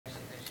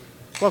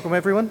Welcome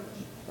everyone.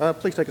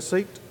 Please take a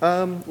seat.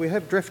 We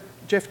have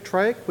Jeff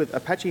Trawick with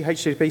Apache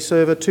HTTP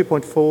Server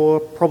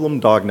 2.4 Problem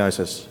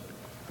Diagnosis.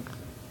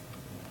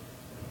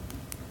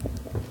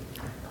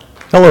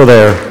 Hello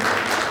there.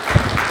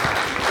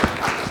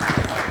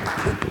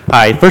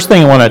 Hi, first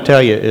thing I want to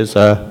tell you is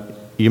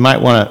you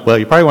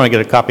probably want to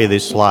get a copy of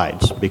these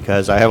slides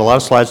because I have a lot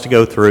of slides to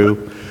go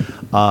through.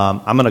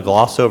 I'm going to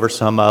gloss over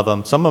some of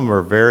them. Some of them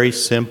are very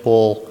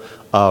simple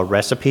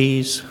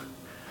recipes,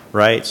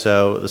 right?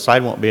 So the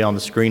slide won't be on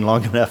the screen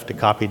long enough to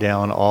copy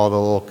down all the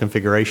little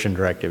configuration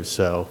directives.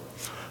 So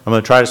I'm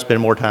going to try to spend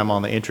more time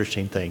on the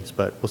interesting things,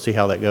 but we'll see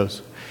how that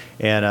goes.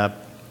 And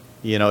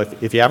you know,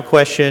 if you have a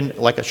question,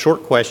 like a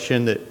short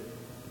question that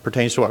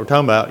pertains to what we're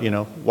talking about, you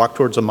know, walk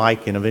towards the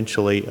mic and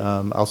eventually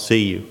I'll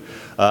see you.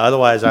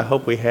 Otherwise, I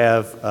hope we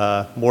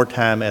have more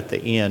time at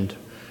the end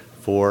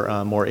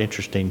for more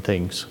interesting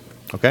things.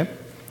 Okay?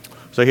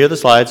 So here are the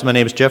slides. My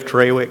name is Jeff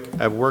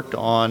Trawick. I've worked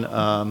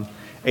on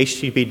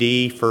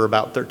HTTPD for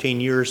about 13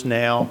 years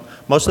now.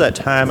 Most of that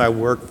time I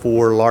worked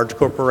for large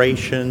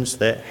corporations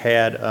that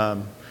had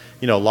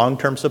you know,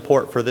 long-term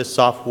support for this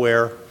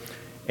software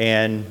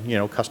and, you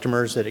know,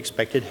 customers that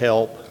expected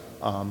help.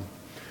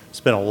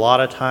 Spent a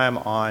lot of time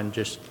on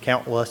just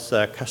countless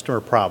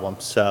customer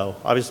problems. So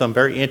obviously I'm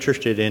very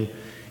interested in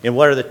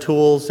what are the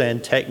tools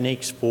and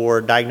techniques for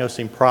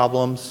diagnosing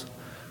problems.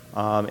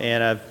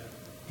 And I've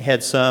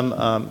had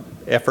some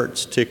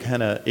efforts to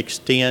kind of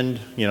extend,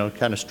 you know,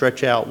 kind of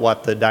stretch out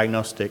what the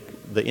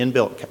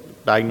inbuilt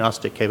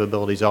diagnostic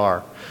capabilities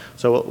are.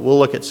 So we'll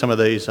look at some of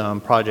these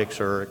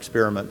projects or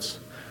experiments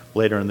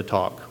later in the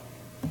talk.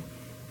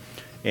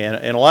 And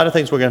a lot of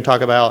things we're going to talk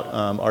about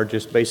are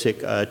just basic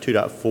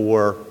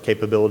 2.4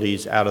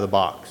 capabilities out of the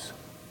box.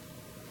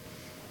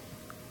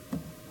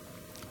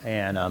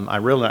 And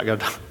I'm really not going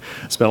to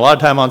spend a lot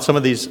of time on some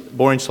of these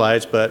boring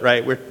slides, but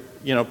right,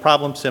 you know,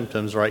 problem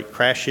symptoms, right?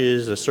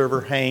 Crashes, a server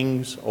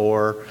hangs,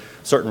 or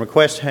certain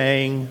requests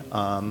hang,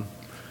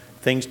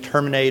 things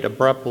terminate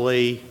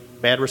abruptly,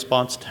 bad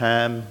response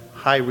time,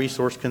 high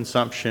resource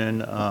consumption,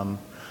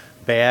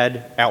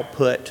 bad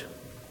output.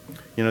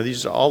 You know,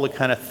 these are all the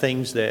kind of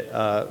things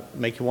that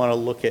make you want to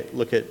look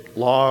at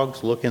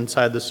logs, look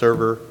inside the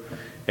server,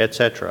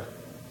 etc.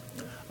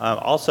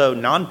 Also,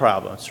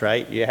 non-problems,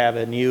 right? You have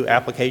a new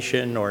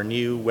application or a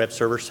new web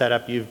server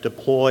setup you've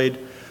deployed.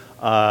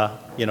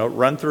 You know,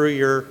 run through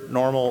your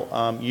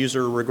normal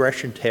user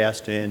regression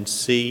test and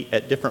see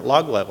at different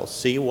log levels,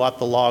 see what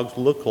the logs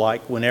look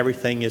like when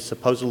everything is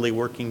supposedly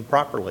working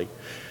properly.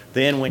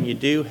 Then when you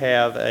do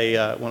have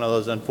one of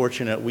those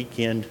unfortunate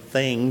weekend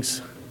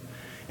things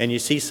and you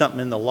see something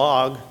in the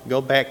log, go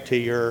back to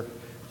your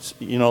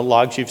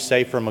logs you've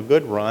saved from a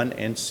good run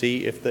and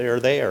see if they're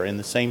there in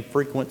the same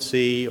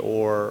frequency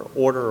or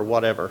order or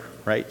whatever,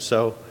 right?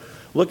 So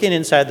looking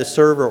inside the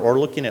server or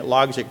looking at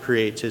logs it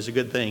creates is a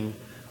good thing.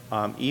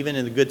 Even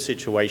in a good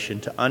situation,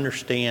 to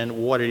understand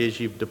what it is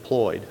you've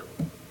deployed.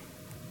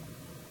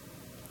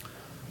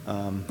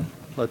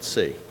 Let's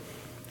see.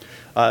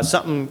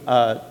 Something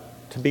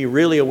to be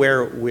really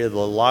aware with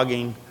the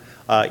logging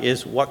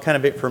is what kind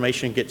of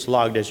information gets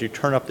logged as you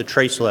turn up the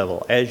trace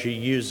level, as you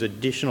use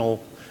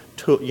additional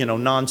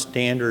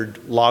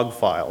non-standard log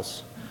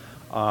files.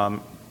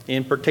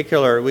 In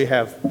particular, we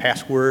have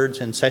passwords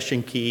and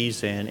session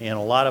keys and a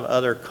lot of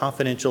other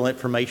confidential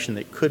information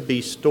that could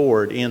be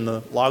stored in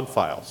the log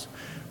files,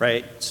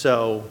 right?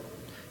 So,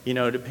 you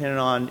know, depending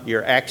on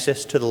your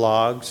access to the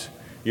logs,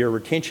 your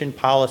retention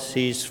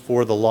policies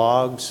for the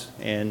logs,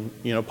 and,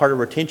 you know, part of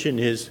retention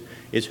is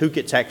who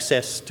gets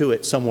access to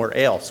it somewhere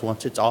else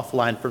once it's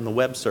offline from the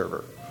web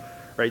server,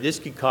 right? This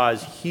could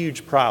cause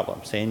huge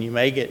problems, and you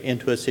may get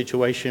into a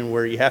situation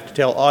where you have to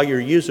tell all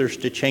your users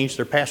to change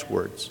their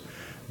passwords,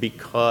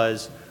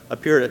 because a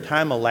period of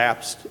time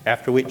elapsed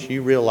after which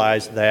you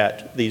realized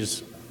that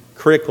these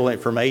critical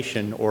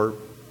information or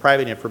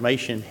private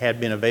information had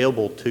been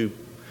available to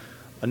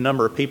a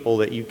number of people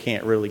that you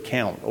can't really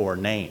count or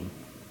name.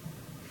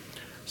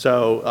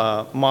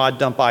 So mod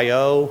dump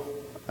IO,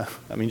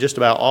 I mean, just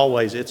about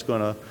always it's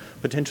going to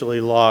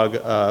potentially log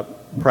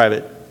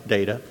private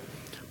data.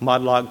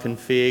 Mod log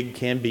config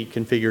can be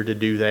configured to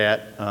do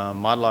that.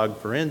 Mod log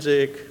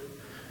forensic,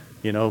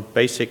 you know,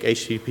 basic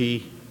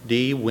HTTP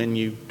when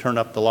you turn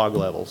up the log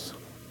levels.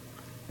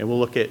 And we'll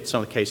look at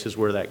some of the cases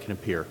where that can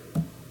appear.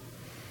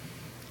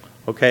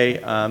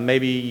 Okay,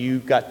 maybe you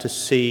got to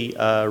see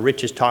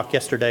Rich's talk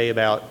yesterday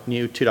about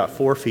new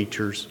 2.4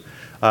 features.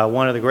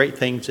 One of the great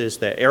things is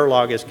that error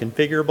log is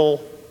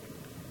configurable.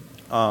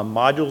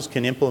 Modules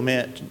can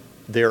implement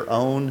their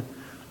own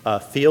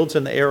fields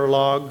in the error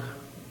log.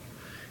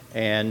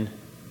 And,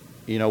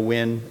 you know,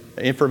 when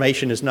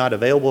information is not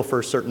available for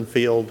a certain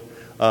field,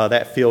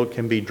 that field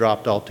can be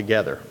dropped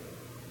altogether.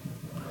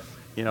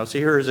 You know, so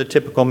here's a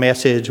typical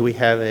message. We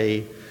have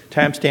a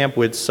timestamp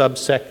with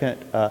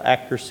sub-second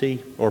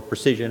accuracy, or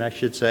precision, I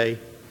should say.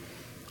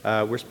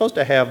 We're supposed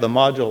to have the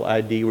module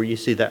ID where you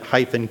see that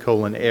hyphen :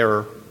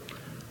 error.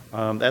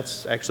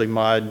 That's actually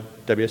mod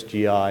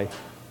WSGI.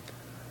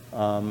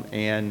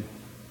 And,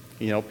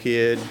 you know,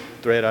 PID,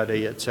 thread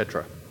ID,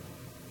 etc.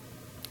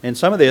 And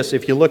some of this,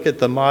 if you look at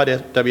the mod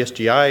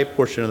WSGI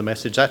portion of the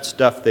message, that's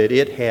stuff that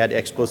it had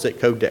explicit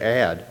code to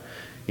add,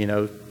 you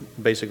know,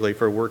 basically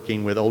for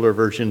working with older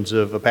versions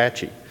of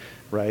Apache,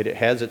 right? It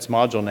has its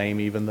module name,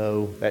 even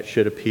though that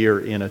should appear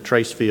in a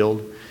trace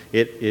field.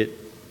 It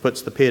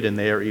puts the PID in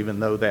there, even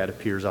though that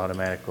appears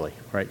automatically,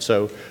 right?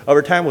 So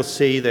over time, we'll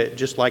see that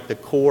just like the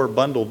core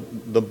bundled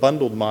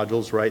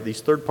modules, right, these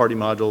third-party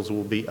modules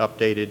will be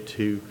updated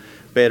to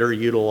better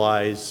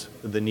utilize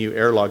the new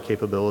error log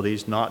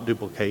capabilities, not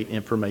duplicate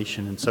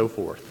information and so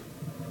forth.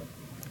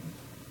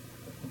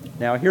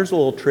 Now, here's a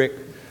little trick.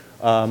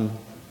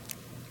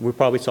 We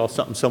probably saw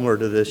something similar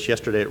to this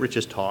yesterday at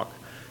Rich's talk.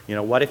 You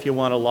know, what if you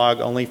want to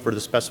log only for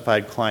the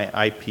specified client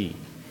IP?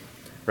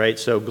 Right,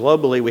 so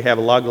globally we have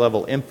a log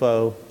level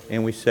info,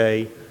 and we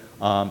say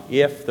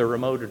if the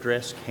remote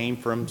address came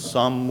from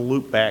some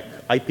loopback,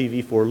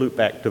 IPv4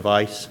 loopback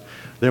device,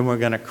 then we're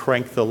going to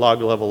crank the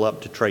log level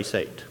up to trace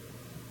 8.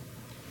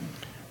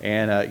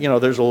 And you know,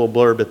 there's a little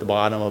blurb at the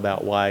bottom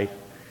about why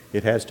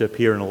it has to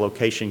appear in a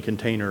location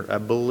container. I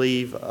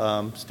believe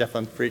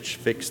Stefan Fritsch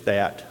fixed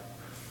that,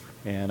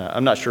 and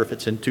I'm not sure if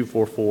it's in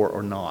 244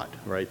 or not,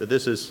 right? But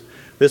this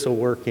will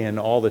work in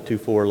all the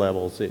 2.4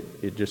 levels.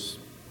 It just,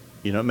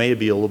 you know, it may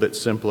be a little bit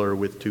simpler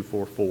with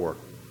 244.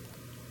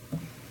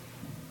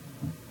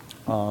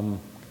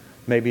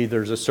 Maybe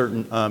there's a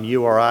certain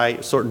URI,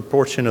 a certain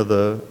portion of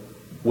the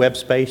web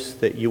space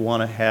that you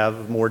want to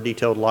have more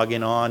detailed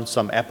login on,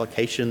 some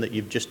application that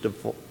you've just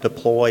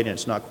deployed and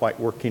it's not quite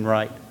working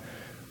right.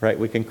 Right,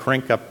 we can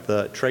crank up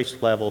the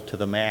trace level to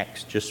the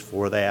max just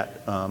for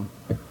that,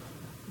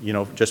 you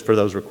know, just for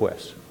those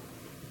requests.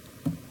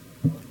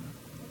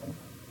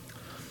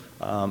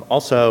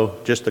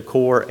 Also, just the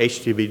core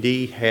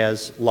HTTPD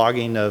has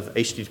logging of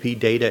HTTP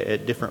data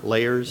at different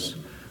layers.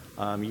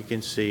 You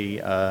can see,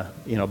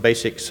 you know,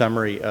 basic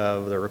summary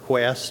of the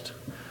request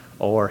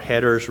or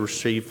headers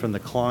received from the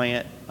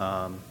client,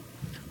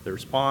 the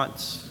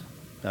response,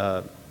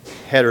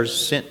 headers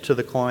sent to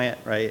the client,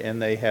 right,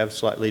 and they have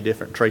slightly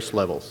different trace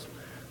levels.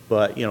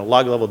 But, you know,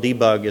 log level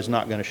debug is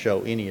not going to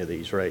show any of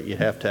these, right? You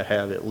have to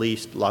have at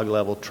least log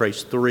level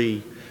trace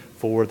 3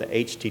 for the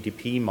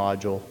HTTP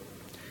module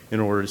in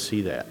order to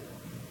see that.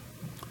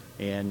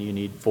 And you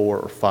need 4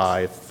 or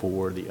 5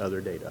 for the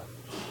other data.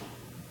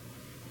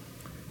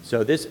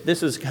 So this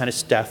is kind of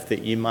stuff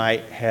that you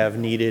might have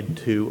needed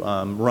to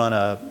run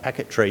a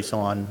packet trace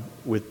on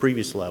with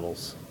previous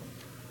levels,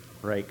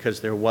 right? Because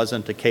there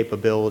wasn't a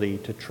capability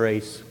to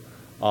trace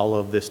all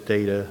of this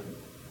data,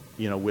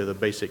 you know, with a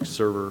basic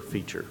server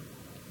feature.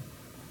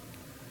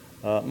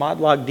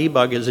 Modlog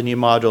debug is a new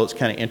module. It's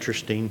kind of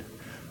interesting.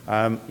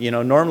 You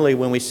know, normally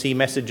when we see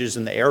messages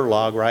in the error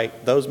log,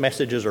 right, those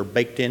messages are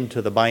baked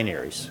into the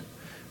binaries,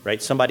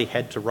 right? Somebody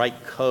had to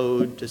write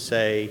code to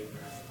say,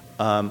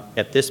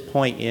 at this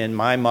point in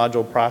my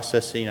module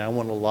processing, I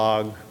want to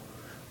log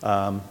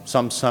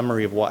some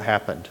summary of what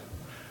happened,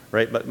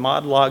 right? But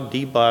modlog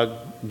debug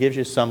gives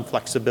you some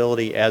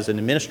flexibility as an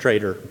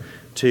administrator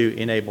to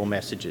enable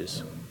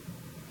messages,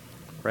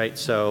 right?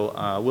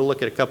 So we'll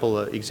look at a couple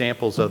of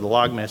examples of the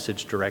log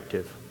message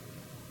directive.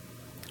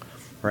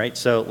 Right,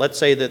 so let's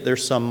say that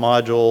there's some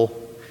module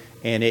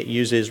and it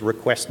uses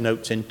request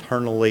notes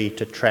internally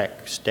to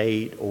track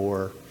state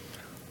or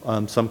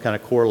some kind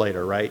of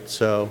correlator, right?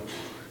 So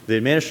the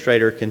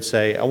administrator can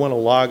say, I want to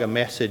log a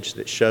message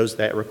that shows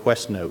that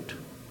request note.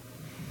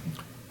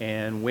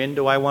 And when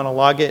do I want to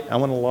log it? I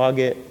want to log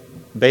it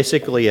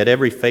basically at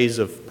every phase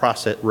of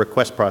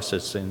request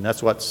processing.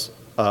 That's what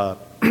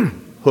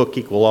hook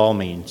equal all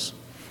means.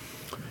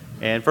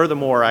 And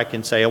furthermore, I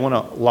can say I want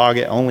to log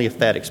it only if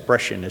that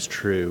expression is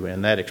true,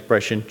 and that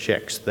expression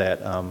checks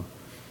that,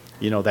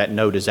 you know, that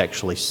note is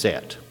actually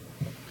set.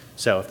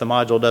 So if the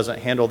module doesn't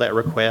handle that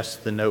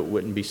request, the note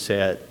wouldn't be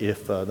set.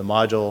 If the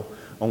module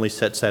only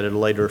sets that at a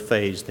later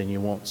phase, then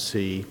you won't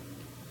see,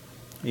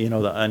 you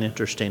know, the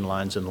uninteresting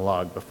lines in the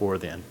log before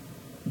then.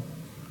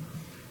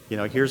 You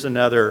know, here's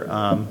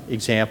another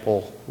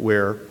example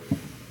where,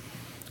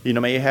 you know,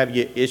 may have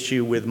you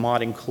issue with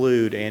mod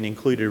include and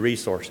included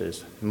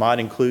resources. Mod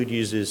include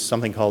uses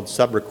something called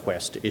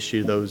subrequest to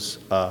issue those,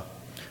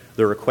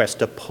 the request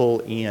to pull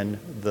in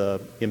the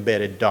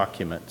embedded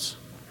documents.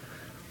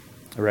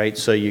 Right,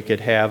 so you could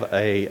have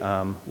a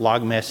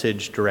log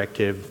message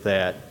directive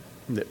that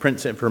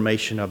prints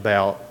information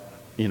about,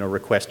 you know,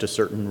 request a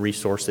certain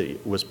resource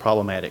that was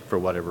problematic for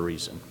whatever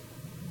reason.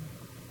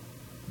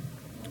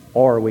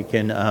 Or we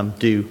can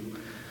do,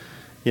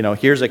 you know,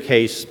 here's a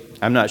case.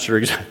 I'm not sure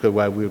exactly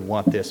why we would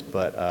want this,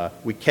 but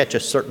we catch a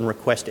certain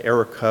request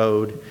error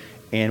code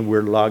and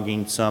we're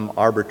logging some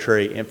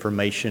arbitrary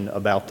information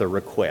about the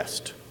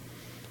request.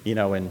 You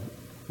know, and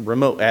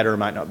remote adder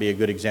might not be a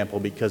good example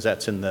because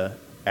that's in the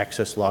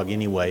access log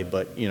anyway,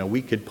 but, you know,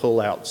 we could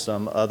pull out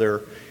some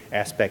other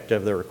aspect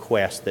of the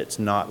request that's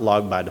not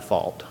logged by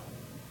default.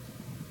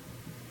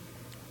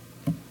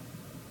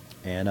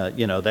 And,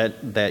 you know,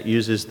 that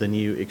uses the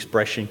new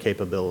expression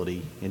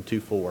capability in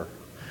 2.4.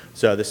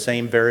 So the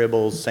same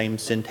variables, same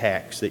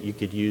syntax that you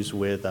could use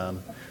with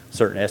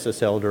certain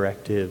SSL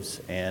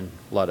directives and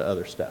a lot of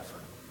other stuff.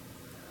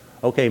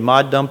 Okay,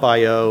 mod dump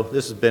IO,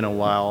 this has been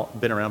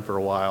around for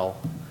a while.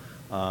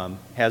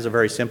 Has a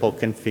very simple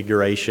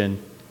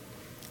configuration.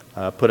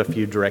 Put a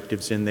few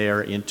directives in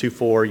there. In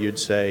 2.4, you'd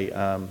say,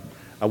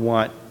 I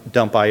want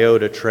dump IO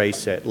to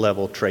trace at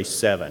level trace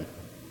 7.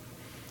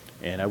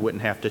 And I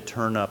wouldn't have to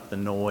turn up the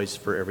noise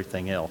for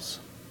everything else.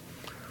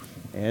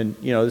 And,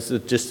 you know, this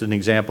is just an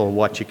example of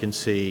what you can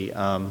see.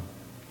 And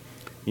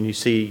you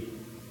see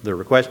the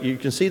request, you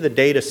can see the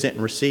data sent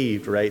and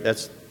received, right?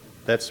 That's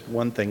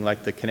one thing,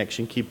 like the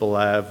connection keep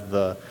alive,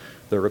 the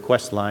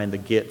request line, the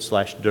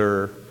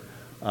get/dir.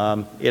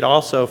 It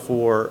also,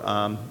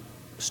 for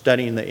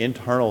studying the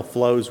internal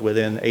flows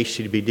within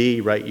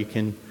HTTPD, right, you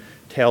can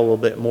tell a little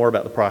bit more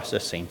about the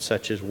processing,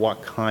 such as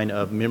what kind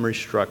of memory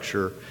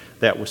structure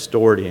that was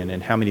stored in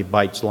and how many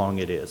bytes long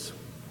it is.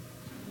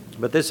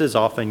 But this is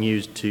often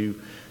used to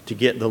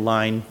get the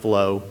line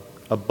flow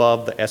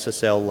above the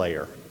SSL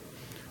layer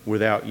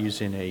without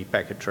using a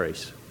packet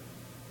trace.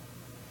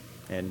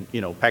 And,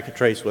 you know, packet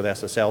trace with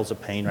SSL is a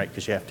pain, right,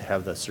 because you have to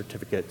have the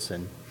certificates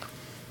and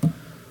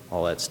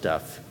all that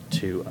stuff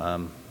to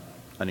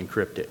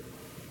unencrypt it.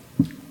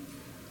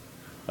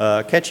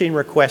 Catching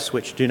requests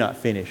which do not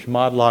finish,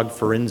 mod log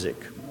forensic.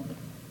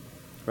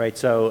 Right,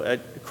 so a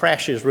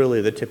crash is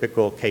really the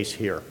typical case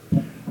here.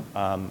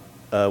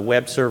 A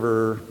web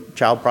server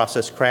child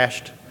process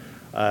crashed.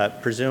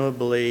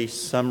 Presumably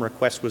some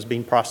request was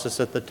being processed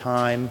at the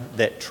time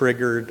that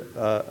triggered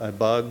a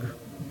bug.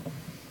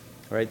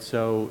 Right,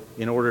 so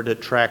in order to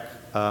track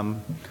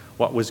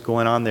what was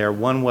going on there,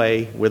 one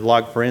way with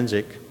log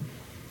forensic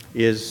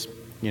is,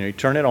 you know, you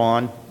turn it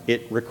on,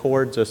 it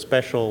records a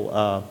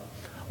special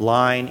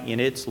line in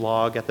its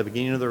log at the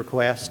beginning of the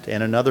request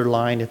and another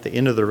line at the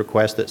end of the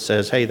request that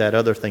says, hey, that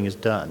other thing is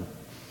done.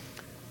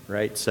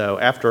 Right, so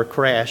after a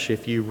crash,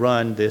 if you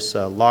run this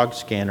log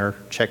scanner,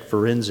 check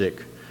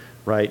forensic,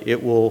 right,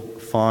 it will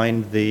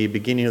find the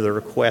beginning of the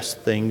request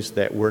things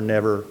that were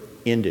never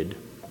ended.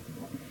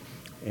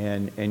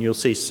 And you'll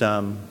see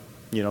some,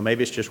 you know,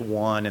 maybe it's just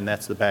one and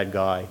that's the bad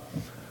guy,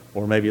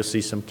 or maybe you'll see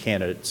some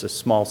candidates, a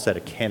small set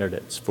of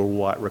candidates for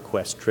what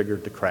request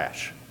triggered the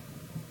crash.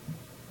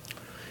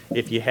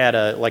 If you had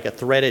like a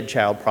threaded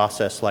child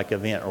process like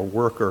event or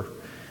worker,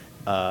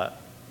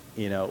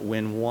 you know,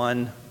 when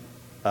one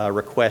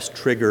request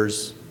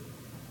triggers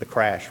the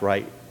crash,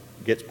 right,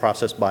 gets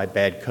processed by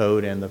bad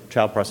code and the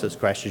child process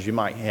crashes, you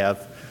might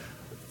have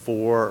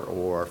 4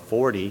 or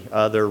 40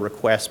 other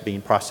requests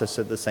being processed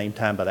at the same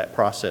time by that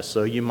process.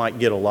 So you might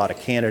get a lot of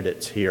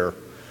candidates here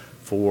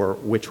for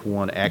which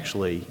one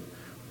actually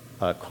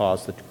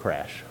caused the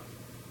crash.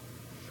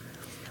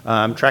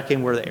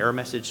 Tracking where the error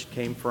message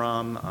came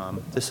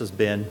from. This has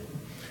been,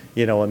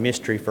 you know, a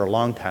mystery for a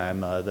long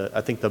time.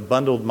 I think the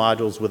bundled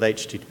modules with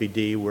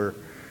HTTPD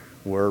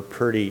were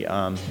pretty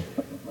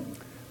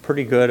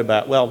good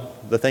about, well,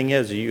 the thing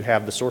is you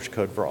have the source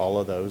code for all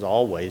of those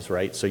always,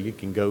 right? So you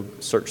can go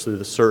search through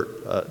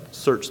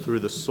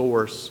the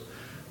source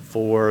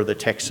for the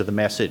text of the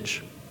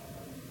message.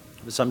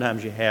 But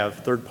sometimes you have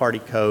third-party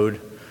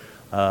code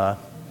and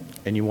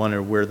you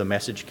wonder where the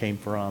message came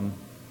from.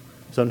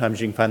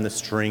 Sometimes you can find the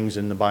strings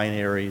and the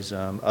binaries.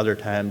 Other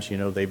times, you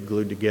know, they've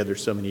glued together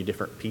so many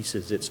different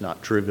pieces it's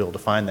not trivial to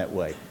find that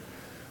way.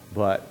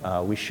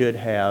 But we should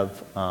have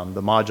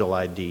the module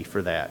ID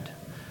for that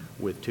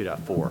with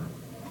 2.4.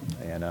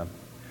 And,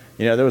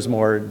 you know, there was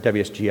more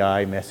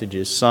WSGI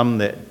messages. Some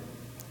that,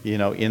 you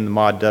know, in the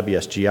mod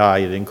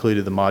WSGI, it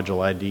included the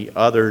module ID.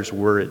 Others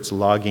were it's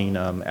logging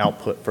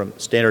output from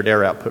standard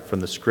error output from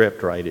the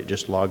script, right? It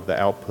just logged the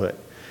output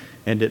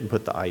and didn't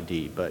put the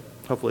ID. But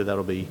hopefully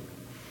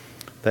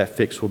that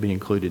fix will be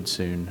included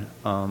soon.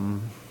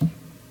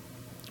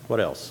 What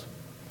else?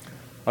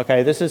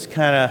 Okay, this is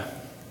kind of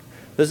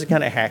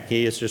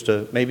hacky. It's just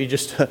maybe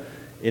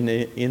in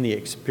the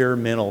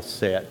experimental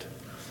set.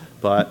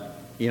 But,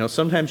 you know,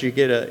 sometimes you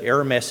get an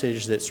error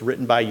message that's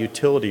written by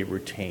utility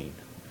routine,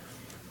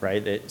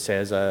 right? It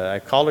says, I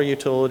called a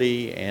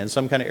utility and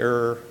some kind of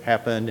error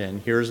happened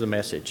and here's the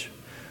message.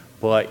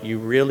 But you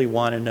really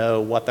want to know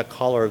what the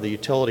caller of the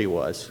utility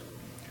was.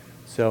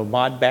 So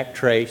mod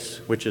backtrace,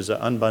 which is an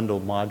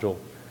unbundled module,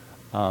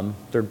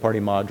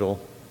 third-party module,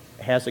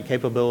 has the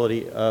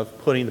capability of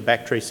putting the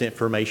backtrace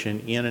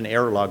information in an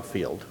error log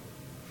field.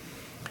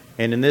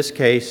 And in this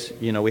case,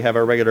 you know, we have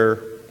our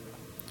regular,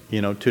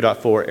 you know,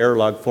 2.4 error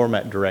log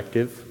format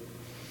directive.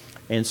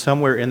 And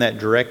somewhere in that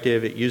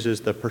directive, it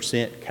uses the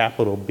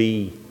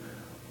 %B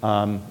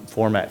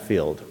format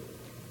field.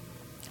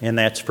 And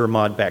that's for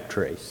mod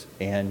backtrace.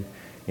 And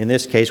in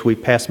this case, we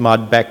pass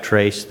mod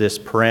backtrace this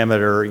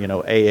parameter, you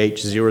know,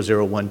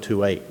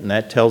 AH00128. And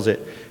that tells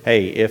it,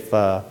 hey, if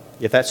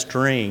that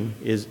string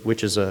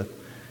which is a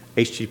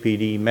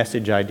HTTPD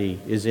message ID,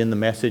 is in the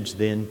message,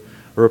 then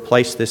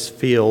replace this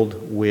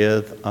field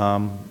with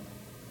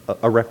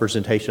a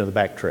representation of the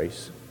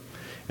backtrace.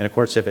 And of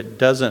course, if it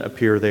doesn't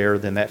appear there,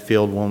 then that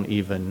field won't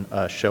even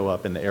show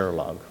up in the error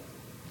log.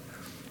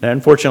 Now,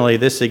 unfortunately,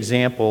 this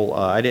example,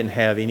 I didn't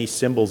have any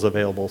symbols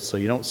available, so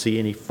you don't see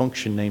any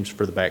function names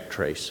for the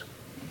backtrace.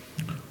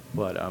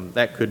 But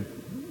that could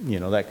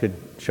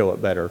show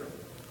up better.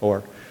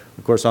 Or,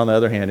 of course, on the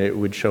other hand, it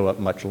would show up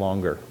much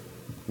longer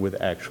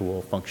with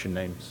actual function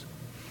names.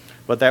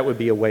 But that would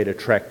be a way to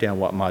track down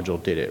what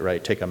module did it,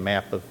 right? Take a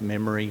map of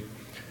memory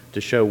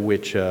to show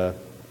which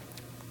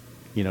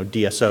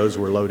DSOs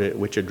were loaded at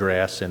which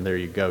address, and there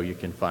you go. You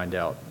can find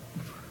out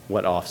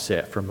what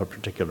offset from a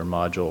particular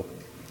module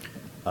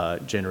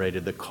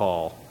generated the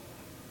call.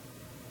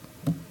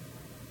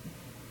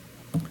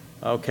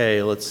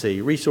 Okay, let's see.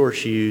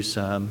 Resource use.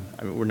 I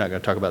mean, we're not going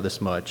to talk about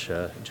this much.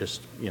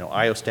 Just,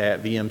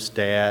 IOStat,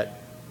 VMstat,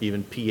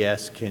 even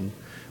PS can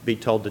be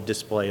told to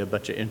display a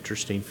bunch of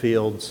interesting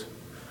fields.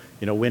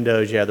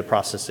 Windows, you have the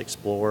Process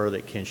Explorer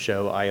that can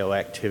show I/O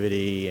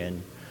activity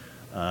and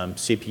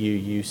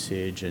CPU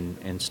usage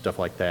and stuff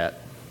like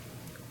that.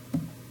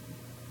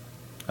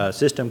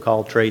 System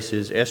call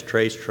traces,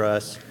 strace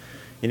truss.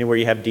 Anywhere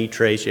you have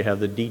dtrace, you have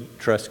the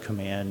dtruss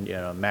command,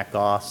 Mac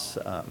OS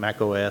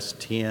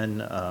 10,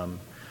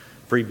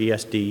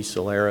 FreeBSD,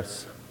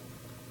 Solaris.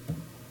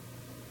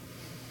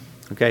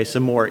 Okay,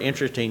 some more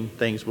interesting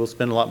things. We'll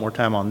spend a lot more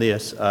time on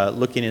this.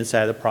 Looking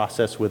inside the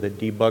process with a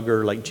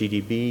debugger like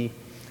GDB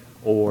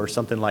or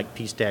something like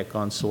pstack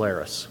on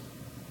Solaris.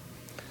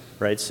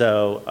 Right,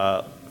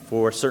 so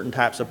for certain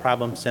types of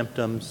problem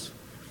symptoms,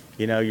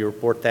 you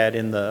report that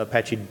in the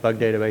Apache bug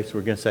database.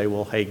 We're going to say,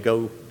 well, hey,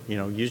 go,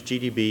 use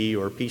GDB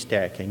or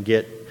pstack and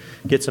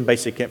get some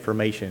basic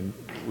information,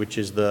 which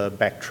is the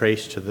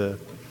backtrace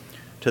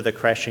to the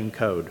crashing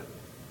code.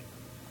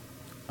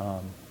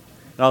 And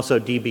also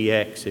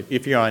DBX.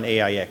 If you're on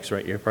AIX,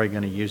 right, you're probably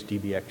going to use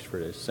DBX for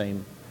this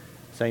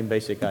same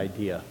basic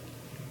idea.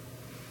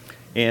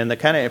 And the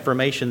kind of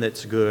information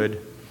that's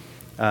good.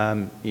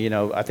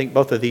 I think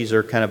both of these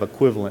are kind of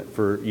equivalent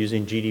for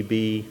using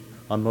GDB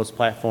on most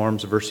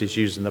platforms versus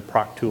using the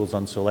proc tools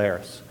on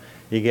Solaris.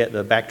 You get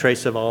the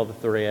backtrace of all the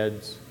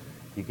threads.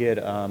 You get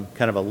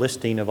kind of a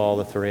listing of all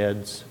the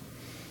threads.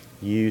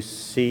 You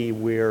see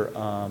where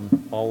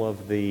all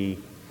of the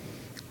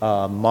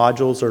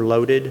modules are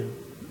loaded,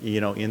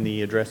 in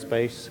the address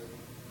space.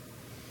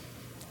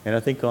 And I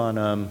think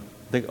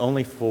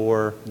only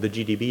for the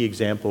GDB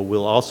example,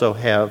 we'll also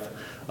have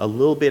a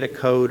little bit of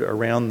code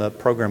around the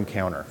program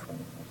counter.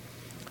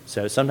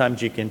 So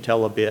sometimes you can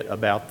tell a bit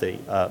about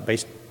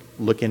based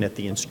looking at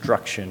the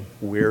instruction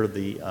where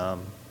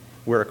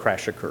a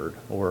crash occurred,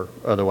 or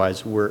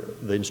otherwise where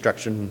the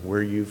instruction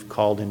where you've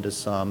called into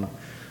some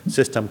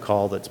system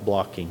call that's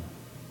blocking.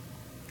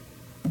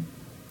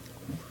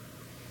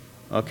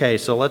 Okay,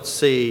 so let's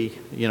see,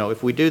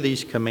 if we do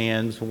these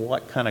commands,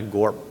 what kind of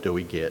GORP do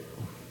we get?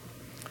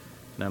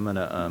 And I'm going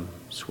to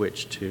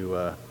switch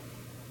to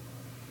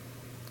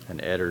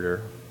an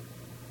editor.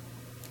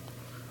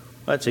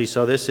 Let's see.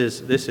 So this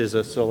is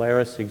a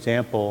Solaris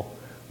example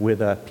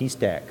with a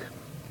pstack,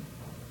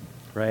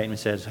 right? And it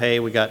says, hey,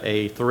 we got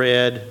a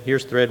thread.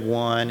 Here's thread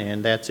 1,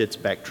 and that's its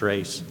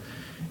backtrace.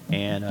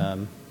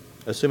 And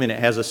assuming it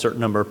has a certain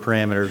number of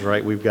parameters,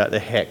 right? We've got the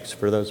hex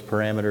for those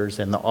parameters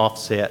and the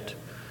offset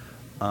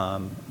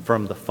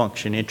from the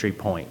function entry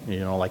point.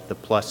 Like the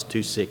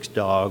 +26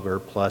 dog or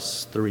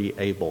 +3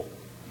 able.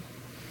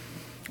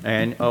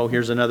 And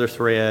here's another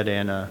thread,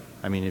 and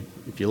I mean,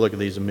 if you look at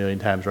these a million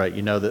times, right,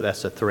 you know that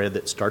that's a thread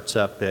that starts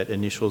up at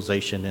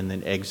initialization and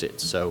then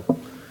exits. So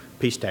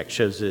pstack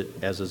shows it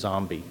as a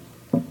zombie.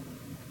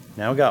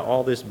 Now we've got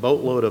all this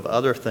boatload of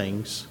other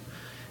things,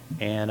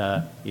 and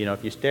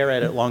if you stare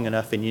at it long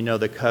enough and you know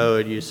the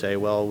code, you say,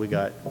 well, we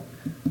got,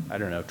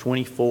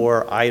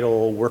 24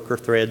 idle worker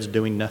threads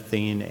doing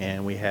nothing,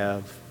 and we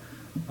have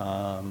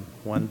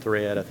one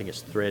thread, I think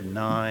it's thread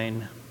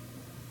 9.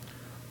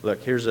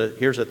 Look, here's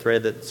a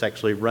thread that's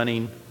actually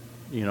running,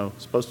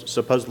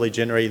 supposedly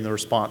generating the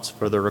response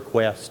for the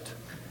request,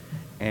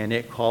 and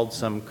it called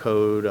some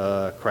code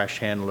crash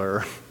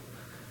handler,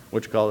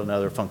 which called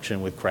another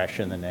function with crash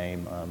in the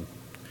name.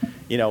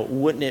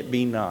 Wouldn't it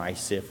be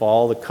nice if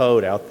all the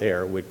code out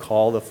there would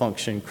call the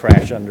function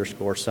crash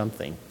underscore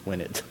something when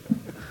it,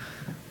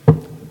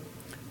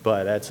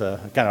 but that's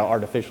a kind of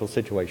artificial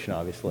situation,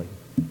 obviously.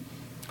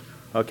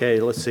 Okay,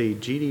 let's see,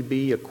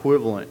 GDB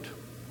equivalent.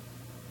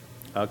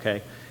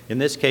 Okay. In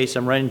this case,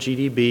 I'm running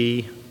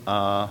GDB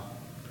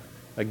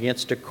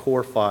against a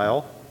core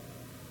file.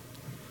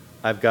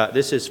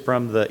 This is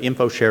from the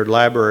info shared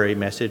library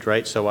message,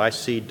 right? So I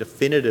see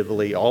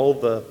definitively all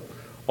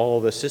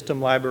the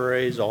system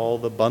libraries, all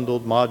the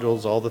bundled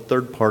modules, all the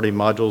third-party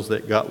modules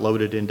that got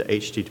loaded into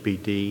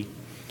HTTPD,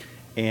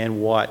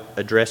 and what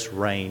address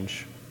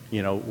range,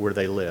 where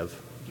they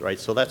live, right?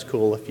 So that's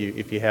cool if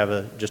you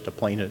have just a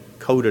plain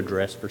code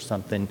address for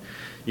something,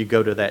 you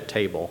go to that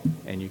table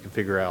and you can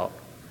figure out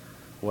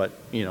what,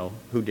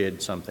 who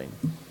did something.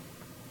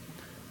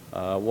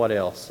 What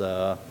else?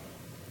 A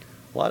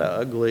lot of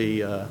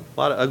ugly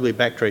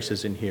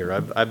backtraces in here.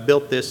 I've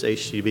built this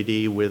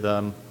HTTPD with,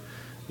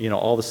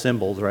 all the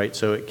symbols, right?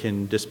 So it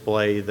can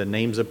display the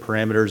names of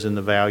parameters and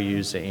the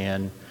values,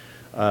 and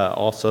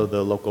also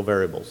the local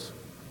variables.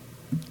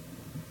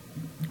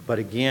 But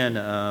again,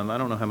 I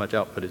don't know how much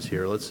output is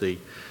here. Let's see.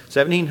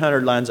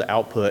 1,700 lines of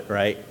output,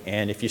 right?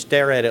 And if you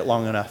stare at it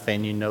long enough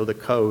and you know the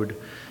code,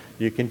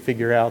 you can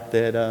figure out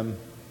that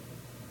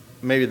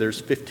maybe there's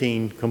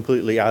 15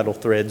 completely idle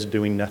threads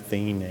doing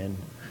nothing, and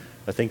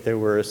I think there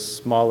were a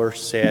smaller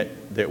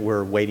set that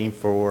were waiting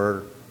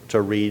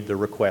to read the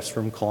requests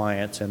from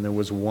clients, and there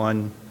was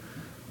one,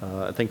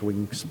 I think we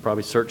can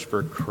probably search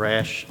for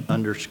crash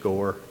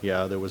underscore.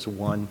 Yeah, there was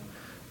one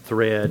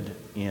thread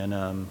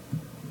in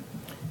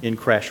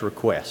crash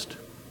request.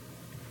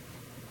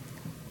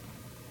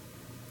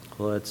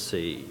 Let's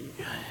see.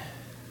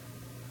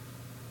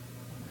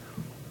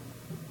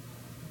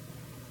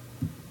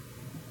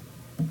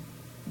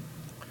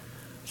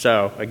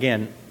 So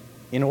again,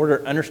 in order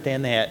to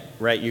understand that,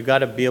 right, you got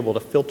to be able to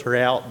filter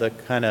out the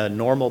kind of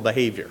normal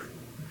behavior,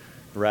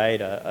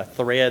 right? A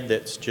thread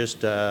that's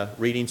just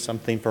reading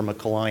something from a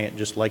client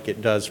just like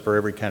it does for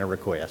every kind of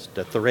request.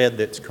 A thread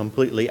that's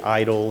completely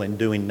idle and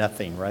doing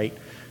nothing, right?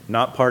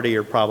 Not part of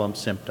your problem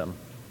symptom.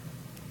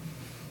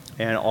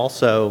 And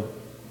also,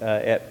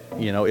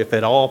 if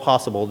at all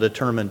possible,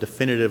 determine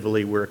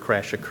definitively where a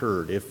crash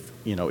occurred, if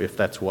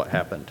that's what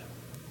happened.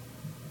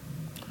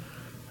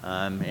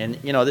 And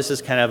this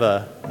is kind of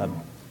I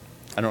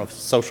don't know if it's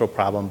a social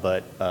problem,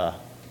 but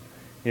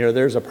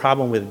there's a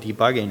problem with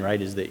debugging,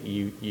 right? Is that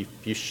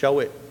you show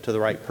it to the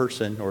right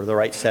person or the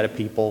right set of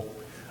people,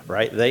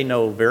 right? They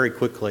know very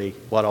quickly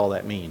what all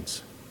that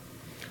means,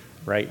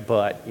 right?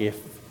 But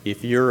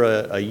if you're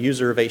a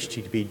user of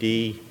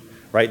HTTPD,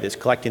 right, that's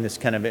collecting this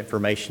kind of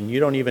information, you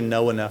don't even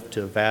know enough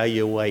to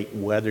evaluate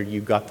whether you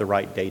got the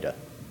right data.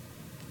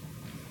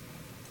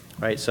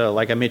 Right, so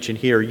like I mentioned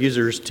here,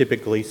 users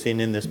typically send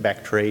in this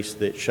backtrace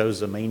that shows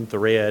the main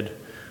thread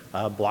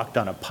blocked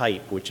on a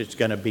pipe, which it's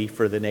going to be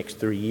for the next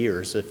 3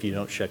 years if you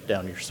don't shut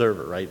down your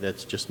server, right?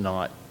 That's just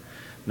not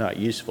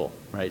useful,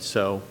 right?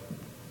 So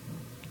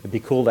it'd be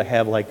cool to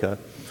have like a,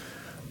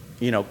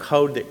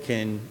 code that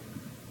can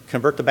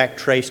convert the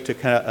backtrace to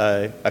kind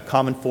of a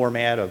common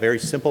format, a very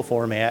simple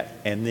format,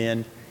 and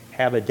then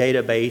have a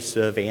database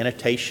of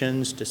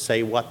annotations to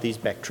say what these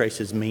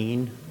backtraces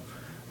mean.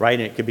 Right,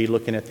 and it could be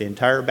looking at the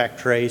entire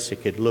backtrace.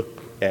 It could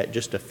look at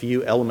just a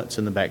few elements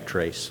in the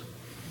backtrace,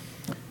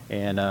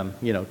 and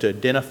to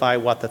identify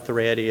what the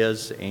thread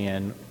is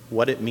and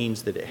what it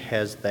means that it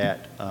has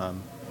that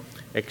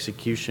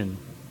execution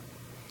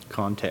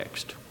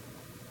context.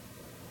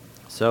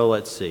 So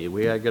let's see.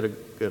 We got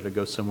to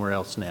go somewhere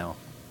else now.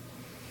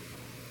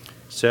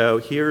 So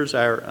here's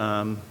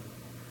our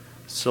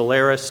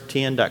Solaris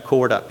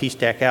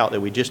 10.core.pstackout that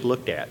we just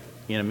looked at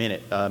a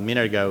minute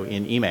ago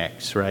in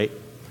Emacs, right?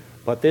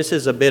 But this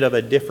is a bit of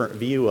a different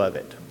view of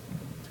it.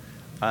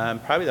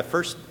 Probably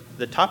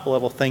the top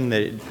level thing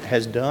that it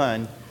has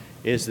done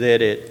is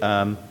that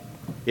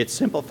it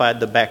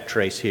simplified the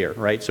backtrace here,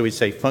 right? So we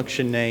say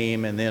function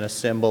name and then a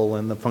symbol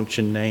and the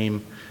function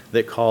name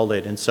that called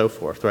it and so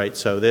forth, right?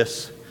 So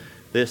this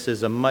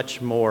is a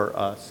much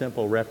more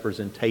simple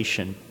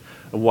representation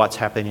of what's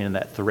happening in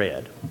that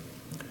thread.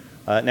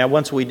 Now,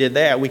 once we did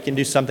that, we can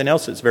do something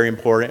else that's very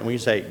important. We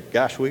say,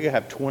 gosh, we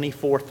have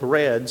 24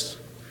 threads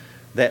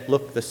that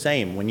look the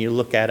same when you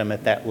look at them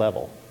at that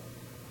level.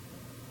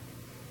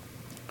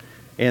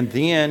 And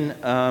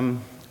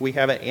then we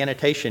have an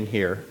annotation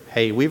here.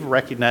 Hey, we've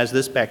recognized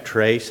this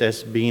backtrace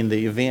as being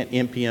the event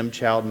npm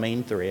child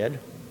main thread.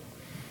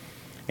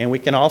 And we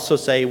can also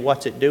say,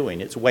 what's it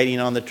doing? It's waiting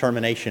on the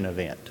termination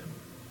event.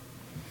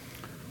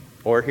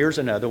 Or here's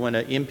another one,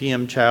 an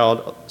npm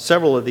child.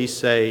 Several of these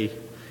say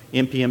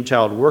npm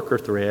child worker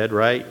thread,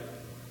 right?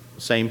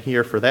 Same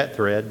here for that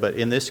thread, but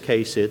in this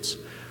case it's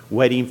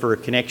waiting for a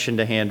connection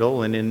to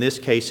handle, and in this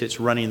case it's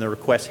running the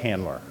request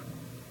handler,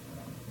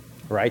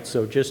 right?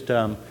 So just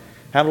have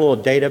a little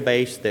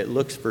database that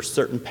looks for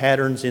certain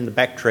patterns in the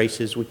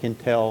backtraces. We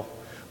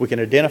can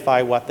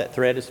identify what that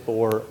thread is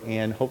for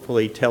and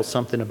hopefully tell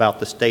something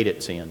about the state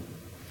it's in.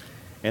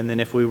 And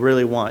then if we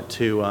really want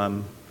to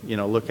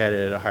look at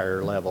it at a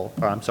higher level,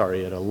 at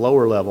a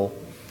lower level,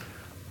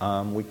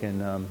 we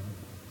can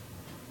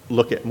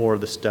look at more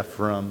of the stuff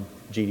from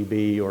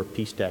GDB or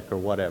pstack or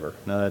whatever.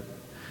 Now,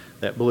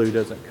 that blue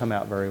doesn't come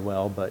out very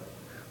well, but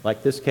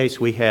like this case,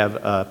 we have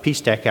a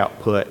pstack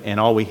output, and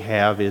all we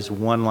have is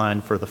one line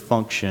for the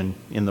function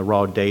in the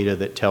raw data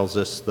that tells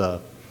us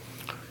the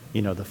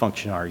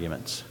function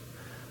arguments.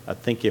 I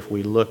think if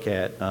we look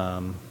at,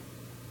 try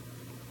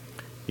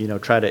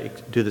to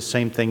do the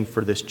same thing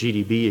for this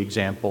GDB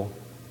example,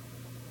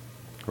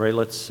 right?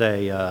 Let's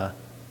say,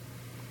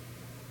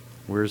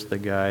 where's the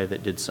guy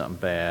that did something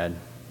bad?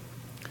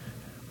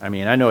 I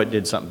mean, I know it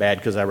did something bad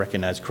because I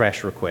recognize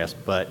crash request,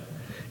 but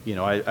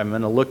I'm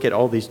going to look at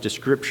all these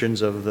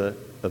descriptions of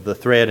the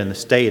thread and the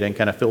state and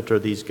kind of filter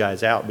these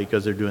guys out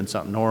because they're doing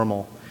something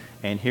normal.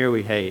 And here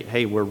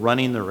hey, we're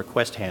running the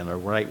request handler,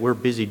 right? We're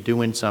busy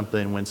doing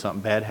something when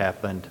something bad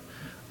happened.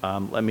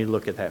 Let me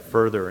look at that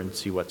further and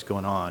see what's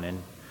going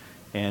on.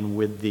 And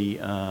with the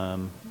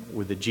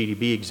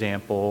GDB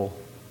example,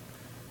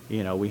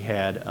 we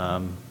had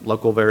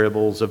local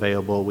variables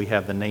available. We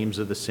have the names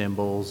of the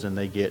symbols, and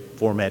they get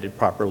formatted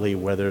properly,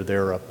 whether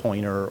they're a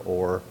pointer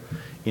or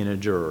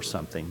integer or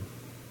something.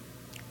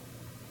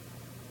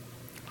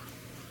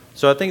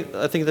 So I think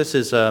this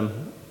is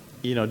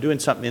doing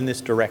something in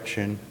this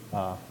direction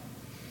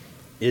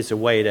is a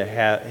way to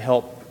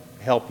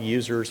help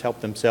users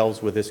help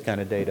themselves with this kind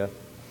of data.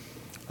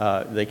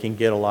 They can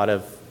get a lot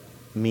of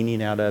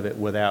meaning out of it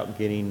without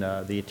getting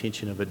the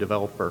attention of a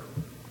developer.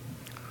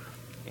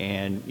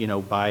 And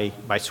by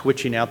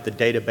switching out the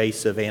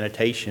database of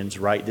annotations,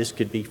 right? This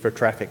could be for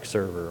traffic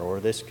server, or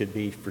this could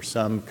be for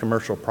some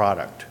commercial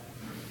product,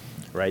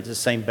 right? The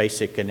same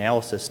basic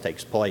analysis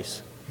takes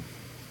place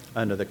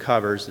under the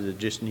covers. That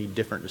just need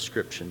different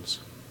descriptions.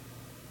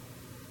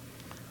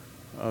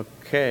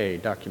 Okay,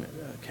 document.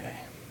 Okay.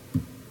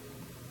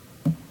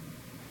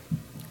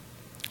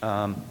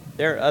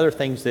 There are other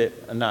things that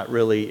I'm not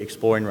really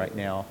exploring right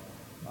now,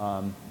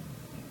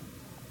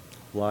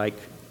 like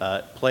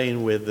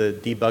playing with the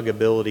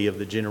debuggability of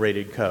the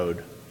generated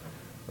code,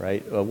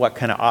 right? What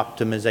kind of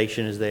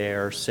optimization is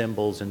there,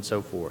 symbols, and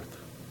so forth.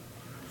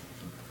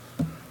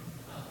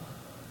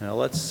 Now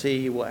let's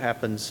see what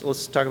happens.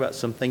 Let's talk about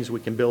some things we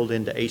can build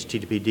into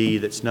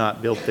HTTPD that's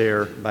not built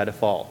there by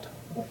default.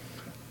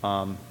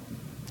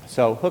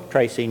 So hook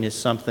tracing is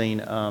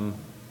something, I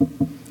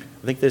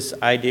think this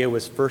idea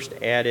was first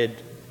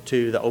added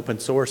to the open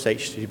source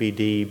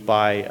HTTPD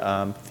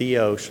by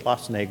Theo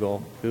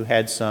Schlossnagel, who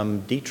had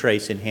some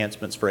dtrace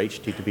enhancements for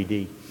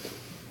HTTPD.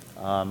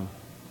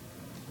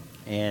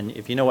 And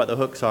if you know what the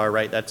hooks are,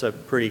 right, that's a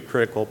pretty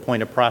critical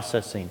point of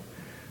processing,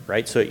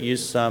 right? So it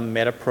used some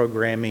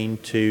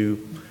metaprogramming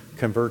to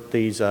convert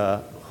these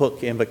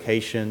hook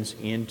invocations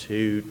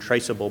into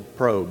traceable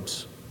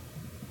probes.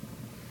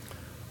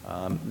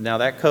 Now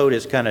that code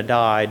has kind of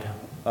died.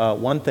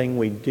 One thing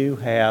we do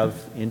have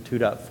in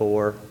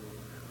 2.4,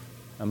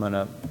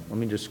 let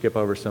me just skip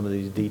over some of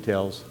these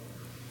details,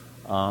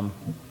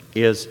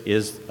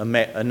 is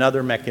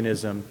another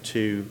mechanism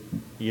to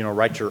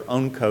write your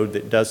own code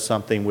that does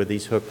something with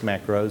these hook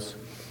macros,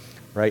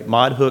 right?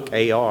 Mod hook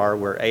AR,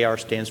 where AR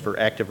stands for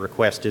active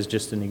request, is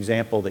just an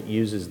example that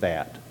uses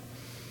that,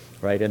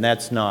 right? And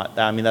that's not,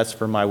 that's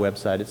for my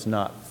website. It's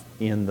not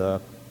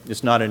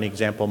it's not an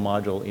example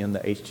module in the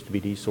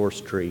HTTPD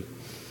source tree.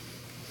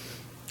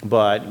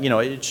 But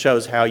it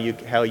shows how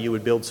you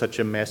would build such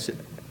a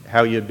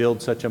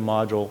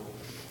module,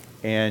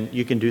 and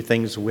you can do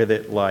things with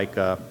it like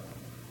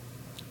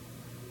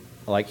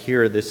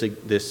here,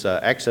 this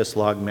access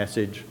log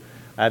message.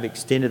 I've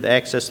extended the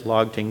access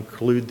log to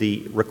include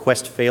the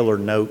request failure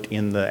note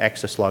in the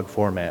access log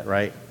format,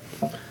 right?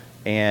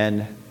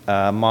 And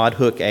mod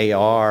hook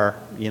AR,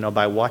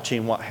 by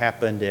watching what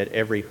happened at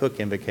every hook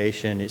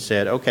invocation, it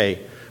said, okay,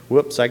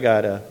 whoops, I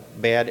got a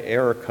bad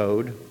error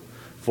code,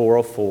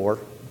 404.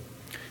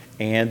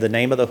 And the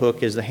name of the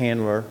hook is the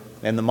handler,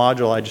 and the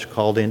module I just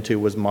called into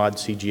was mod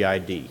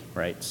CGID,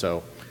 right?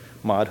 So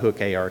mod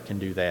hook AR can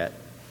do that.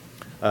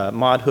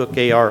 Mod hook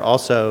AR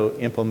also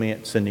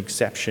implements an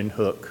exception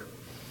hook,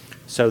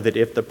 so that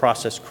if the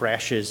process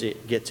crashes,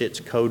 it gets its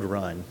code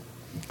run.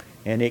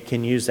 And it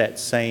can use that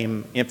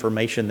same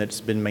information that's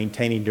been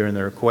maintaining during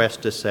the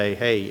request to say,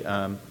 hey,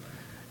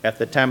 at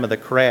the time of the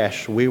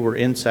crash, we were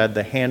inside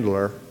the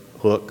handler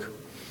hook,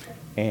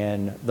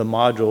 and the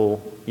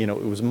module, it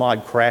was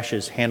mod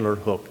crashes handler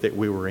hook that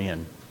we were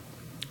in.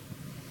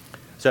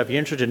 So if you're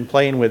interested in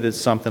playing with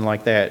something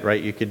like that,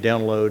 right, you could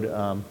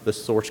download the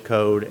source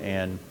code,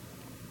 and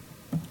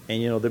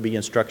there'll be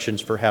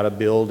instructions for how to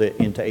build it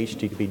into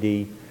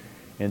HTTPD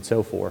and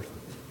so forth.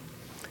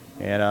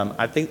 And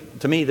I think,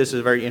 to me, this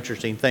is a very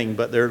interesting thing,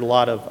 but there are a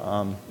lot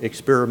of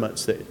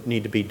experiments that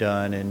need to be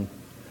done. And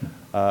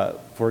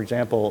for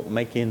example,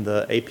 making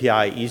the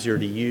API easier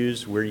to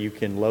use, where you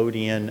can load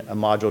in a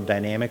module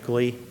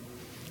dynamically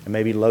and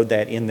maybe load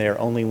that in there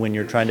only when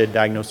you're trying to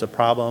diagnose a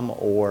problem,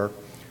 or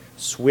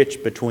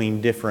switch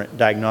between different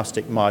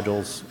diagnostic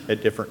modules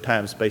at different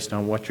times based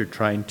on what you're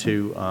trying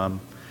to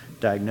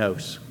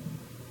diagnose.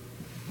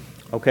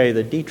 Okay,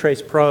 the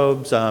dtrace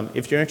probes,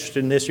 if you're interested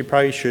in this, you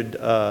probably should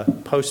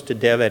post to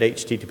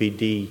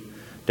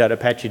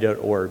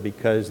dev@httpd.apache.org,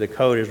 because the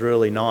code is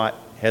really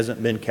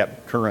hasn't been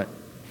kept current.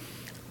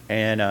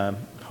 And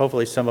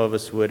hopefully some of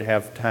us would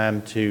have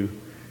time to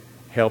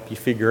help you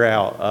figure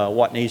out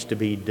what needs to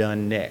be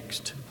done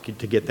next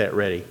to get that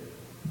ready.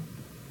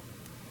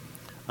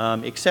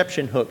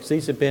 Exception hooks,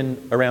 these have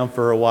been around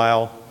for a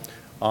while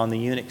on the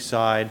Unix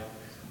side.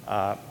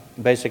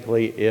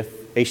 Basically,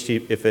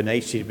 if an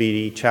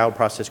HTTPD child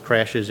process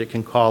crashes, it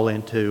can call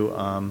into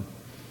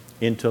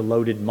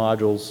loaded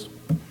modules.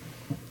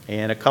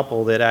 And a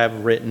couple that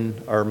I've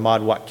written are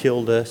mod what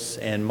killed us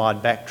and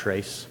mod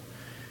backtrace.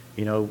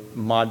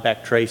 Mod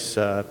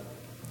backtrace,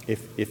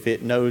 if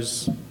it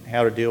knows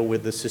how to deal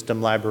with the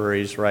system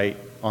libraries, right,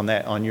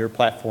 on your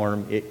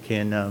platform, it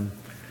can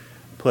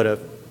put a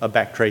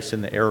backtrace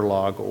in the error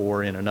log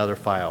or in another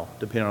file,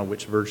 depending on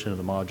which version of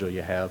the module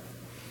you have.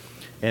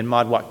 And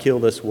mod what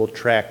killed us will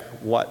track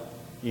what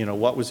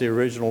was the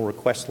original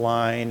request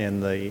line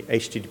and the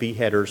HTTP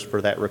headers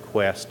for that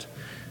request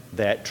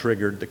that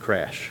triggered the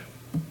crash.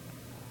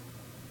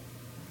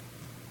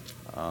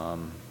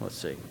 Let's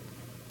see.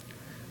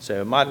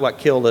 So mod what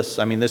killed us,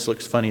 this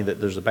looks funny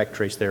that there's a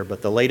backtrace there,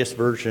 but the latest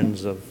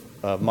versions of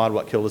mod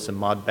what killed us and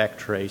mod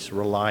backtrace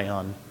rely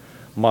on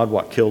mod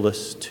what killed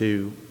us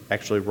to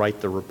actually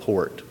write the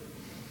report.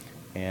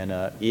 And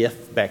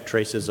if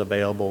backtrace is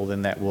available,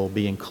 then that will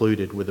be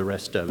included with the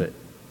rest of it.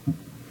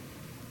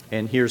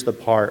 And here's the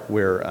part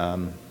where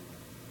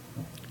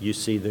you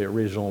see the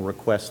original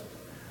request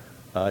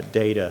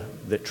data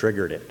that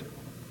triggered it.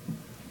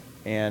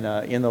 And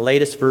in the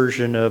latest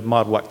version of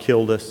mod what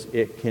killed us,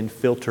 it can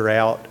filter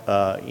out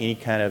any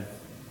kind of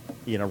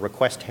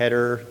request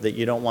header that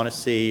you don't want to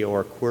see,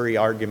 or query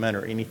argument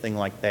or anything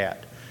like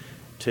that,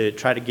 to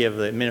try to give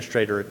the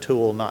administrator a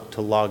tool not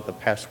to log the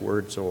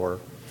passwords or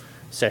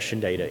session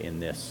data in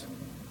this.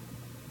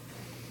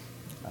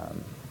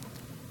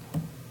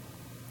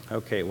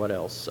 Okay, what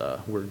else?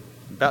 We're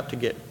about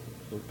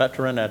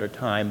to run out of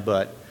time,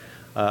 but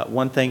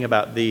one thing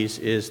about these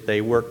is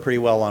they work pretty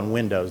well on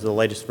Windows, the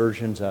latest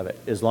versions of it.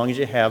 As long as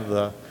you have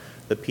the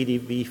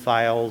PDB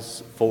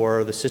files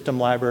for the system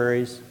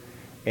libraries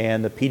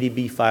and the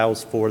PDB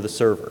files for the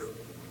server,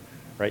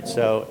 right?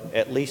 So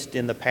at least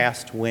in the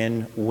past,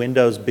 when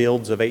Windows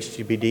builds of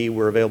HTTPD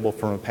were available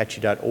from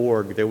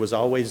Apache.org, there was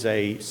always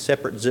a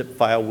separate zip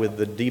file with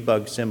the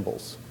debug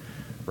symbols,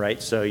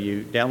 right? So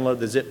you download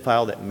the zip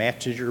file that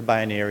matches your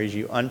binaries,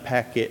 you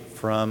unpack it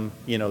from,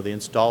 the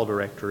install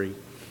directory,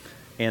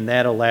 and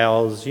that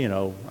allows,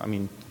 I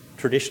mean,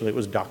 traditionally it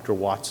was Dr.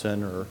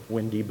 Watson or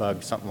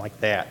WinDebug, something like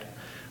that,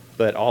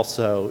 but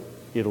also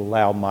it'll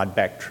allow mod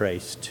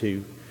backtrace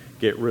to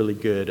get really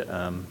good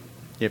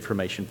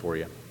information for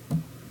you.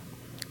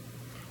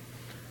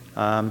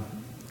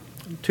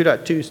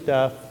 2.2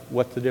 stuff,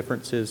 what the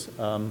difference is.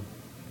 I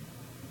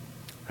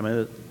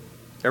mean,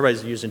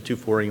 everybody's using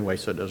 2.4 anyway,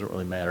 so it doesn't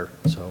really matter.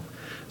 So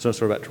since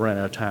we're about to run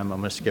out of time, I'm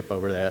going to skip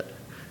over that.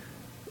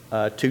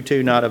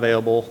 2.2 not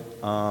available.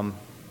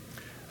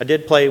 I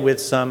did play with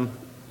some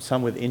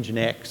with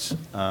Nginx.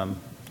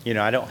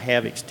 I don't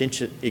have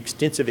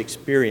extensive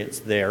experience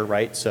there,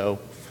 right? So,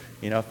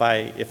 if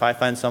I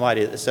find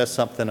somebody that says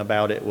something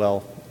about it,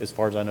 well, as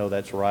far as I know,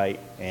 that's right,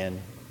 and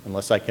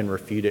unless I can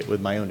refute it with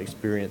my own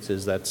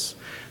experiences, that's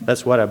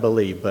what I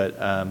believe.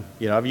 But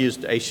I've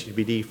used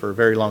HTTPD for a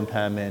very long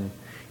time, and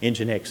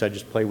Nginx I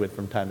just play with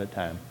from time to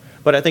time.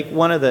 But I think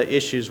one of the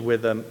issues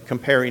with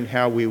comparing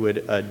how we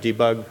would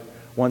debug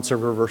one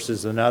server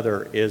versus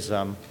another is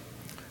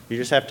you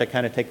just have to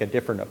kind of take a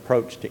different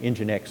approach to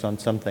Nginx on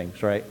some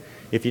things, right?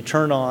 If you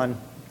turn on,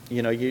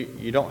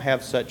 you don't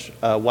have such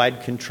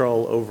wide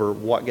control over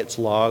what gets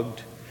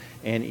logged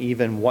and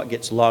even what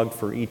gets logged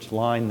for each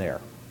line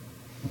there.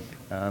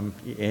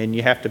 And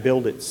you have to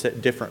build it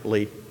set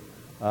differently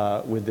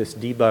with this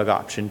debug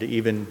option to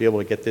even be able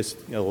to get this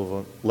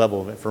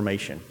level of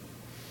information.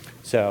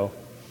 So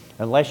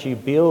unless you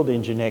build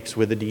Nginx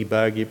with a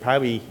debug, you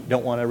probably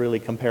don't want to really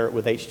compare it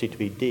with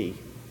HTTPD,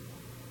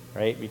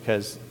 right?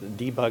 Because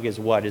the debug is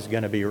what is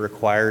going to be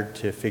required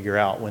to figure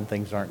out when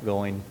things aren't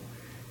going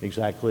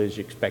exactly as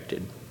you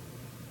expected.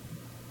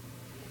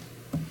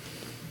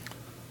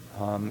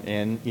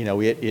 And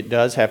it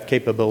does have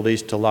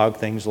capabilities to log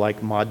things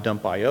like mod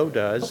dump IO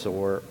does,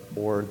 or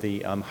the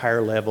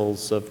higher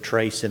levels of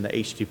trace in the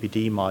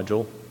HTTPD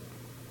module.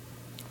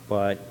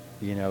 But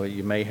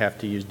you may have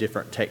to use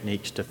different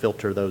techniques to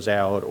filter those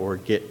out or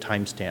get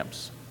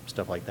timestamps,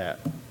 stuff like that.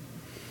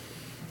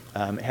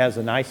 It has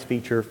a nice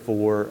feature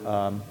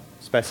for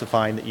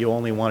specifying that you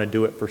only want to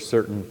do it for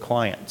certain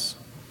clients.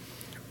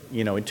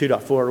 In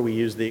 2.4 we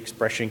use the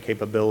expression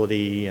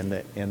capability and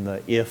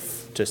the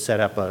if to set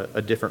up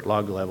a different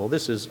log level.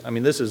 This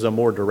is a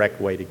more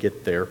direct way to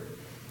get there.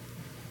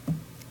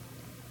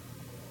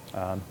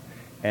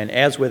 And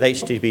as with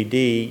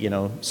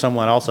HTTPD,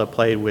 someone also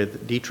played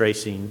with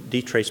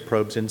detrace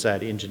probes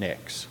inside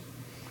Nginx.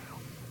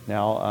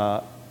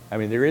 Now,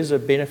 there is a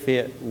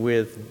benefit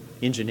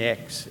with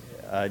Nginx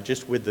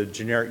just with the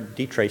generic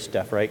detrace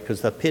stuff, right?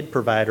 Because the PID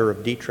provider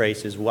of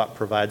detrace is what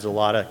provides a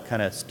lot of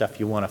kind of stuff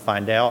you want to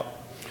find out.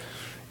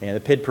 And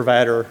the PID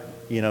provider,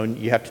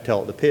 you have to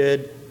tell it the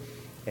PID.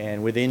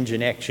 And with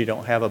Nginx, you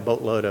don't have a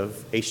boatload of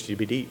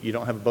HTTPD. You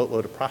don't have a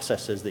boatload of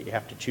processes that you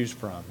have to choose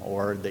from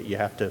or that you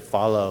have to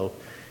follow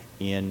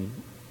in,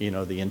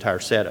 the entire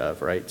set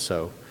of, right?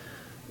 So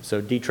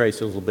detrace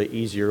is a little bit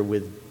easier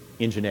with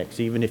Nginx,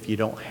 even if you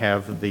don't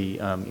have the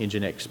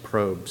Nginx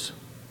probes.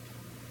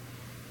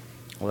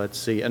 Let's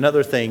see.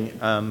 Another thing,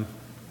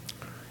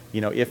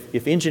 if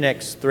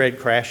Nginx thread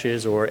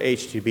crashes or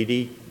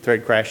HTTPD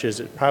thread crashes,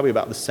 it's probably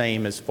about the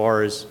same as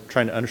far as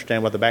trying to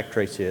understand what the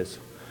backtrace is.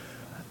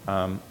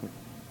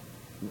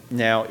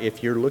 Now,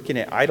 if you're looking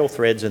at idle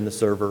threads in the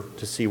server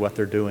to see what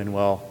they're doing,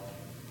 well,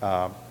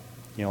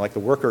 like the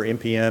worker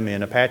NPM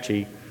in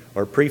Apache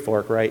or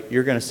pre-fork, right,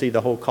 you're going to see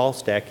the whole call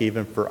stack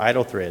even for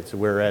idle threads,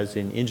 whereas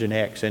in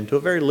Nginx, and to a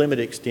very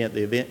limited extent,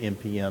 the event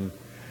NPM,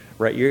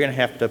 right, you're going to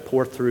have to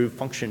pour through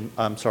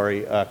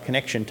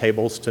connection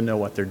tables to know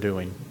what they're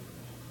doing,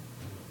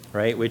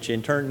 right, which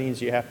in turn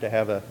means you have to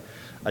have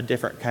a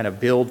different kind of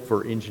build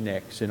for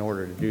Nginx in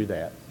order to do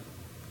that.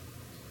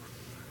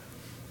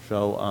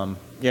 So,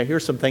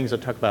 here's some things I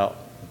talked about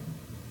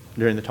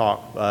during the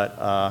talk,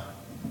 but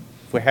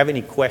if we have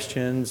any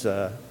questions,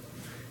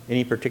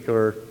 Any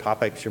particular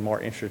topics you're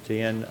more interested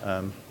in,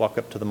 walk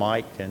up to the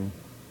mic and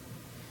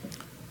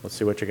let's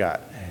see what you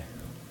got.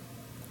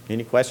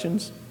 Any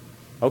questions?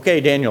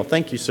 Okay, Daniel,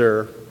 thank you,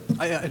 sir.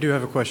 I do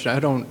have a question. I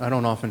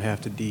don't often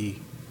have to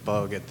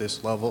debug at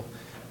this level,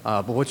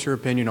 but what's your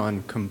opinion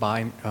on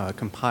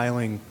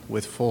compiling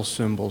with full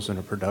symbols in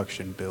a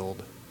production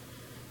build?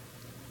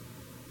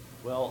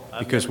 Well,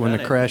 Because when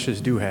the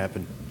crashes do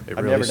happen, it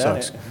I've really never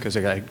done sucks it. because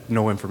I got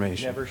no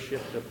information. Never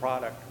shipped a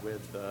product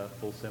with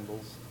full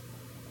symbols.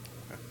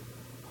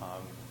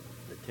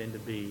 They tend to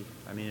be,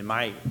 I mean, in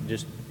my,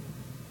 just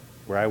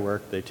where I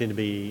work, they tend to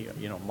be,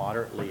 you know,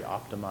 moderately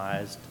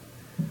optimized.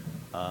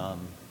 And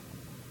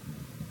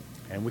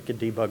we could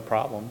debug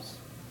problems.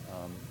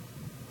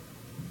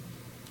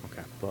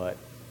 Okay. But,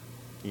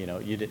 you know,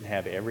 you didn't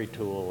have every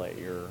tool at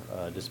your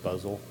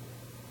disposal.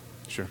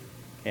 Sure.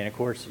 And of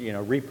course, you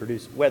know,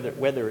 reproduce,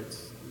 whether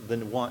it's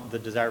the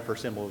desire for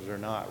symbols or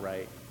not,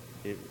 right?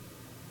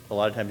 A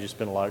lot of times you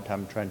spend a lot of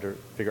time trying to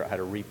figure out how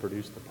to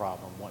reproduce the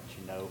problem once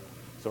you know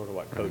sort of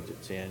what codes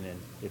it's in, and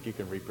if you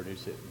can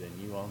reproduce it, then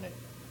you own it,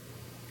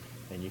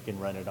 and you can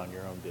run it on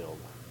your own build.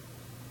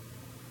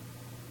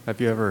 Have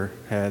you ever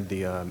had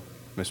the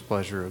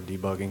mispleasure of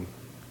debugging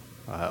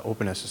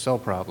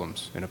OpenSSL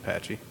problems in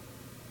Apache?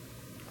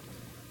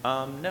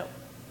 No.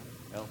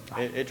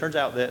 It turns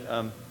out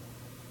that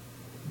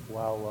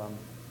while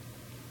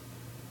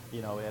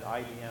you know, at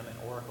IBM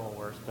and Oracle,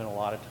 where I spent a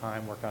lot of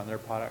time working on their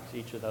products,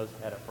 each of those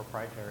had a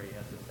proprietary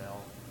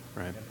SSL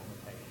implementation.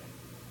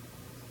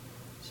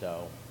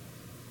 So,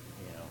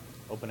 you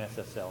know,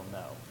 OpenSSL,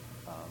 no.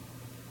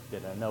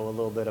 Did I know a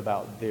little bit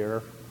about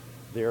their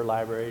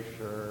library?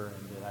 Sure.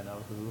 And did I know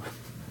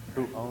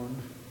who owned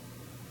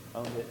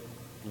it?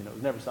 You know, it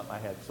was never something I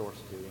had source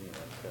to anyway,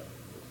 so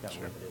there's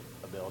kind of limited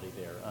ability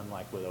there,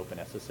 unlike with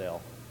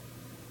OpenSSL.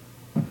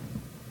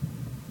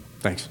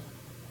 Thanks.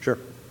 Sure.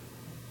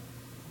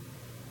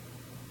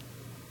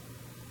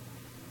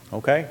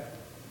 Okay.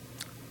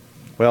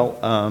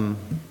 Well,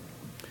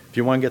 if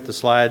you want to get the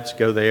slides,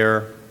 go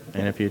there.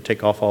 And if you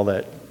take off all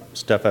that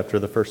stuff after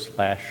the first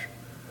slash,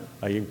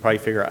 you can probably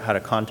figure out how to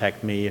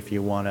contact me if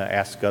you want to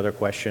ask other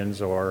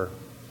questions or,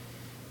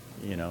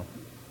 you know,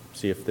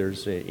 see if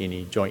there's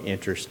any joint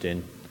interest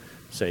in,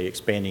 say,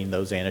 expanding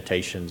those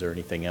annotations or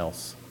anything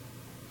else.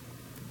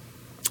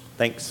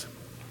 Thanks.